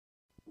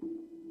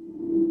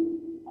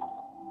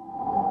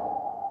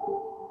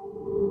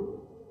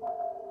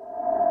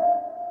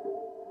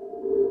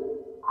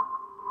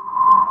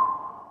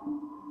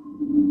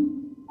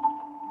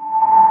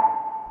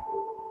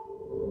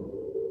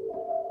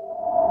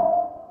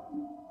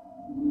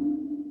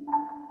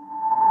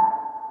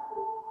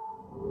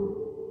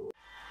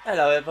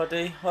Hello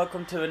everybody,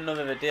 welcome to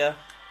another video.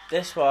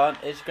 This one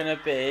is going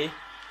to be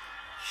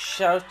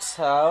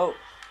Shoutout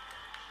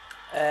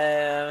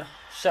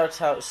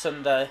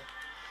Sunday.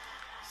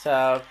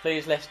 So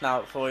please listen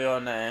out for your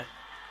name.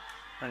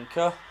 Thank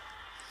you.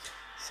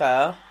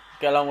 So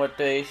get on with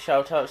the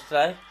shoutouts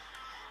today.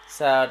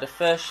 So the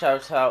first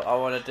shoutout I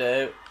want to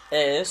do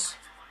is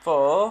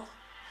for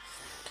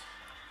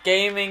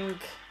Gaming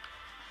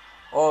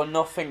or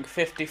Nothing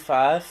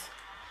 55.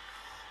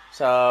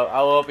 So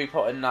I will be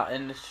putting that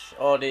in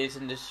all these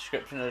in the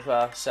description as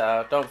well.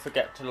 So don't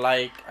forget to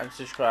like and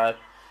subscribe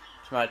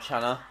to my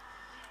channel.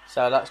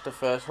 So that's the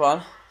first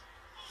one.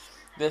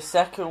 The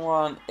second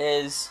one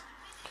is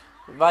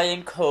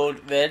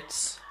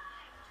vids.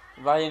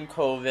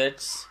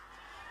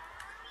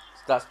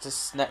 That's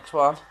the next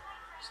one.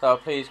 So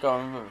please go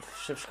and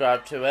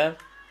subscribe to him.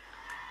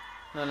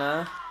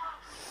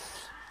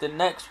 The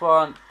next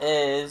one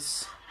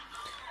is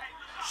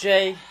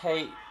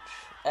JHA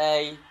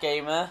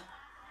Gamer.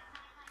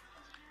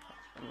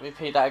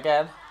 Repeat that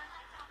again.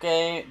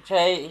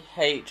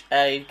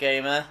 JHA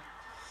Gamer.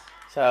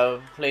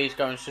 So please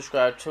go and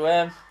subscribe to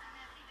him.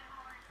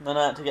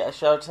 To get a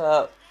shout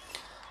out.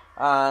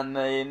 And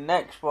the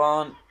next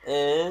one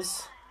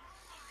is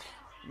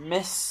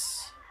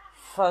Mr.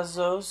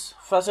 Frazzles.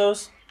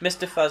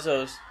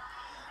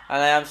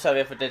 And I am sorry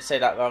if I did say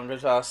that wrong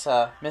as well.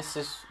 So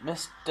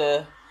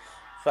Mr.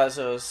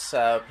 Frazzles.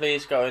 So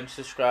please go and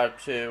subscribe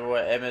to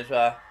him as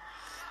well.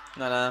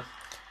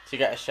 To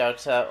get a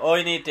shout out. All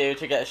you need to do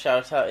to get a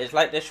shout out is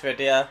like this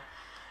video,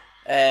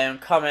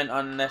 comment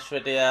on this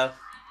video,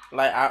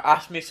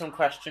 ask me some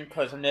questions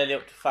because I'm nearly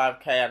up to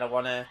 5k and I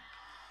want to,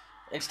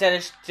 instead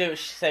of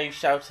saying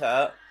shout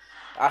out,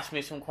 ask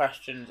me some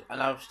questions and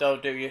I'll still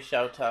do your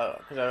shout out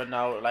because I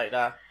know like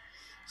that.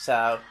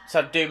 So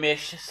do me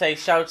say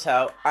shout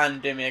out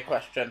and do me a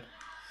question.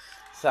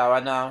 So I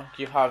know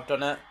you have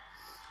done it.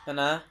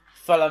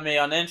 Follow me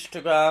on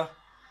Instagram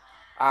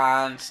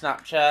and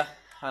Snapchat.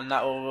 And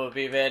that will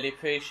be really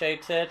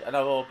appreciated. And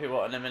I will be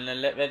putting them in the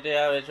lit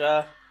video as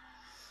well.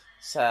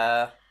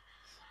 So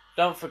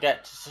don't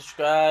forget to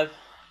subscribe,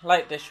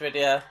 like this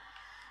video,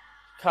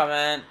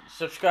 comment,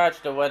 subscribe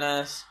to the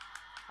winners.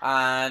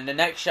 And the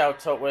next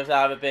shout out will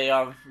either be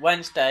on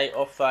Wednesday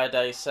or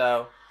Friday.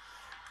 So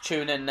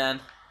tune in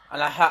then.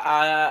 And I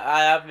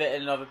have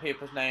written other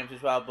people's names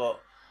as well,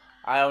 but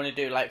I only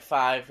do like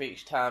 5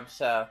 each time.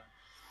 So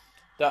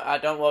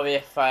don't worry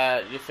if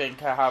you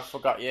think I have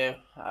forgot you.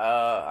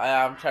 I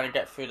am trying to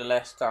get through the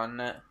list on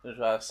it as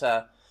well.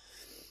 So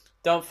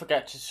don't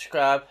forget to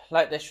subscribe,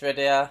 like this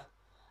video,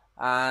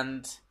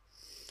 and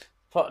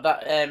put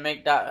that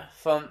make that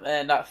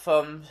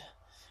thumb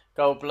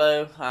go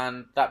blue,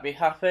 and I'll be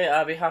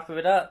happy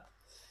with that.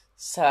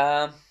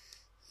 So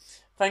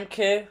thank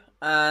you,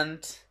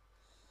 and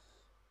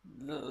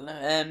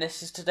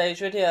this is today's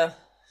video.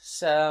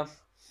 So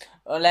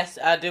unless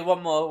I do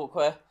one more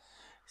quick.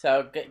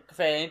 So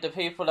the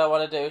people I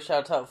want to do a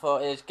shout out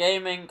for is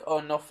Gaming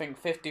or Nothing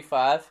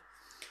 55,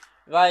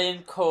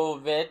 Ryan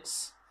Cole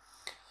Vids,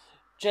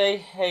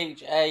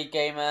 JHA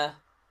Gamer,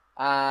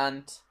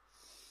 and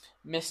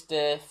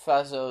Mr.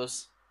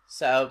 Frazzles.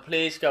 So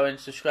please go and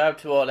subscribe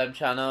to all them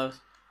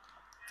channels,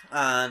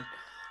 and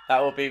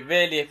that will be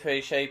really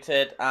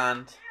appreciated.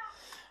 And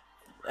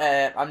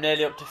I'm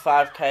nearly up to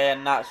 5k,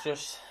 and that's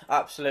just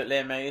absolutely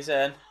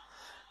amazing.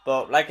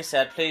 But like I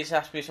said, please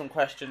ask me some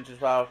questions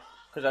as well.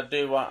 Because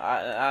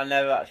I've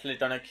never actually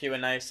done a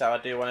Q&A, so I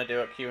do want to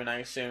do a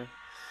Q&A soon.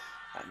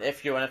 And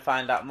if you want to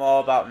find out more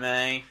about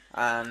me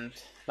and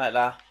like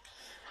that,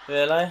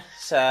 really.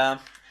 So,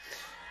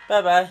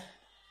 bye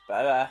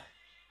bye.